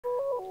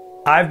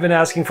I've been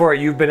asking for it,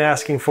 you've been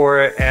asking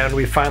for it, and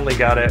we finally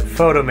got it.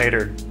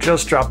 Photomator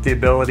just dropped the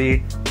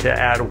ability to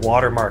add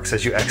watermarks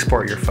as you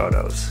export your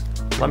photos.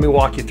 Let me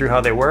walk you through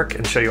how they work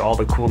and show you all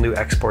the cool new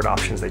export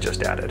options they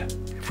just added.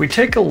 If we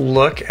take a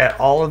look at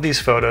all of these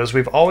photos,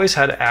 we've always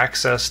had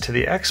access to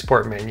the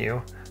export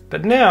menu,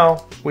 but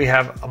now we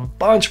have a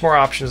bunch more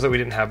options that we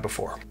didn't have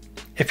before.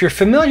 If you're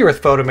familiar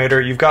with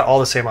Photomator, you've got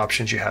all the same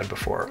options you had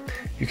before.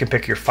 You can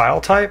pick your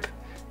file type,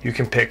 you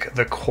can pick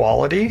the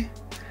quality,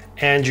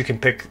 and you can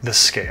pick the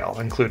scale,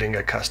 including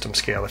a custom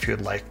scale if you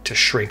would like to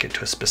shrink it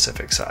to a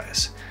specific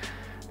size.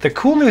 The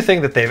cool new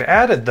thing that they've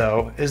added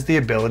though is the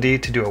ability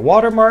to do a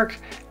watermark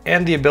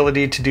and the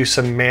ability to do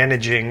some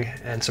managing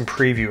and some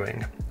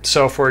previewing.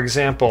 So for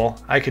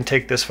example, I can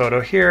take this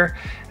photo here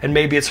and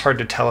maybe it's hard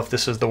to tell if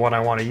this is the one I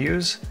want to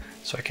use.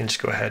 So I can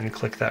just go ahead and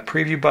click that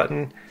preview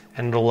button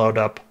and it'll load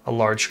up a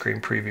large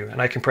screen preview.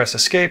 And I can press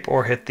escape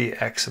or hit the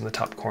X in the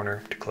top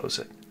corner to close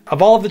it.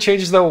 Of all of the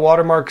changes though,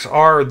 watermarks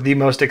are the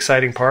most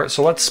exciting part,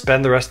 so let's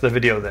spend the rest of the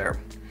video there.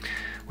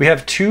 We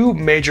have two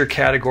major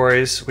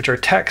categories, which are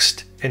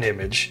text and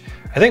image.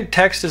 I think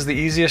text is the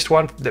easiest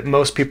one that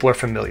most people are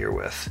familiar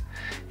with.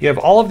 You have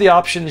all of the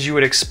options you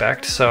would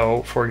expect.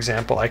 So for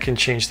example, I can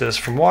change this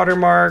from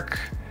watermark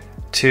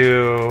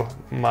to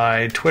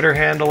my Twitter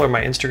handle or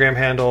my Instagram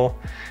handle.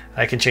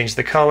 I can change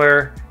the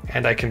color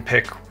and I can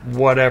pick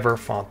whatever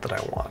font that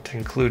I want,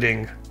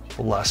 including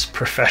less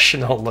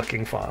professional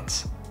looking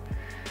fonts.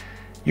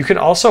 You can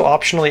also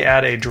optionally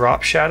add a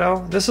drop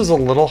shadow. This is a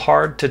little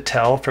hard to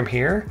tell from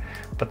here,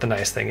 but the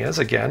nice thing is,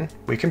 again,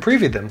 we can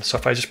preview them. So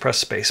if I just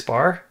press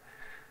spacebar,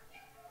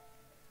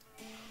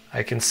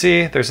 I can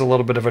see there's a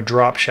little bit of a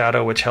drop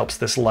shadow, which helps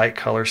this light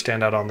color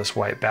stand out on this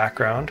white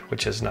background,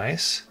 which is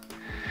nice.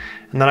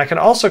 And then I can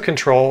also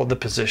control the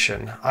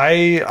position.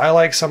 I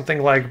like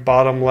something like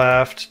bottom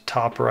left,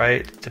 top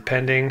right,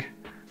 depending.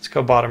 Let's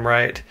go bottom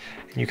right.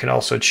 And you can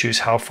also choose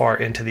how far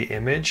into the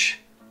image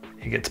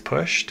it gets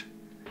pushed.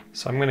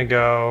 So I'm gonna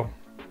go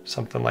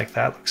something like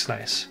that, looks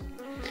nice.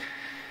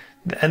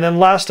 And then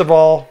last of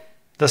all,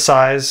 the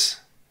size.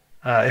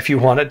 If you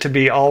want it to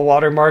be all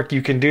watermark,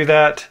 you can do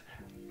that.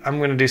 I'm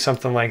gonna do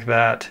something like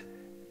that.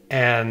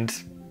 And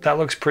that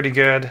looks pretty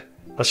good.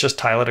 Let's just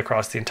tile it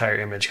across the entire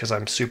image because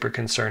I'm super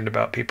concerned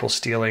about people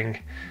stealing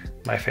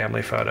my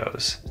family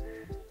photos.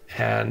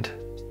 And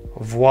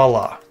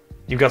voila,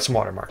 you've got some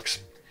watermarks.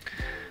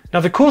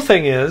 Now the cool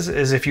thing is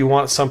if you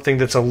want something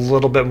that's a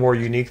little bit more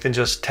unique than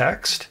just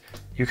text,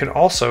 you can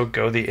also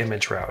go the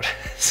image route.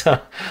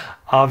 So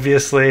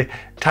obviously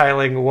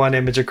tiling one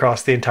image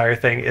across the entire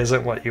thing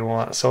isn't what you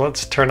want. So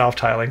let's turn off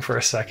tiling for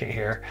a second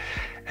here.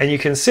 And you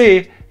can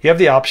see you have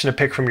the option to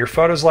pick from your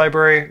photos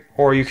library,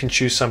 or you can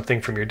choose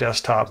something from your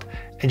desktop,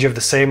 and you have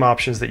the same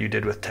options that you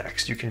did with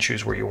text. You can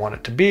choose where you want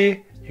it to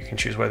be. You can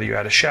choose whether you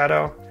add a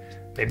shadow.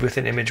 Maybe with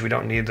an image we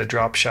don't need the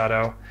drop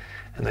shadow.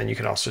 And then you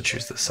can also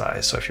choose the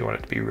size. So if you want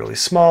it to be really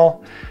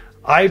small.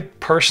 I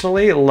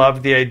personally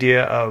love the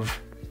idea of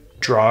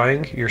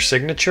drawing your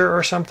signature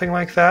or something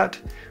like that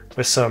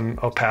with some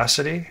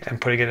opacity and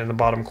putting it in the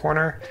bottom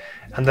corner.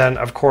 And then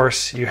of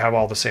course you have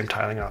all the same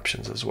tiling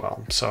options as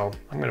well. So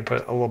I'm going to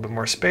put a little bit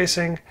more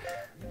spacing,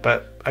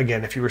 but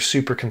again, if you were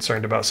super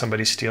concerned about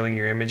somebody stealing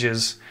your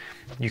images,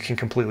 you can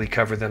completely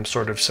cover them,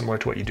 sort of similar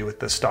to what you do with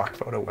the stock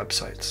photo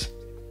websites.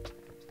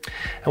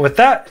 And with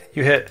that,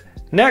 you hit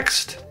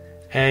next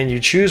and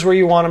you choose where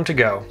you want them to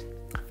go.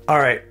 All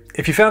right.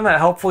 If you found that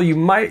helpful, you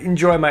might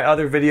enjoy my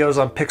other videos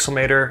on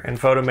Pixelmator and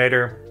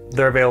Photomator.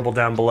 They're available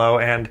down below.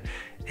 And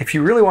if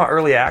you really want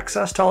early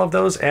access to all of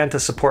those and to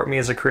support me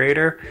as a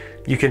creator,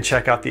 you can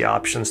check out the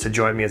options to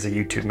join me as a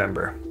YouTube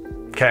member.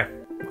 Okay,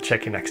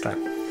 check you next time.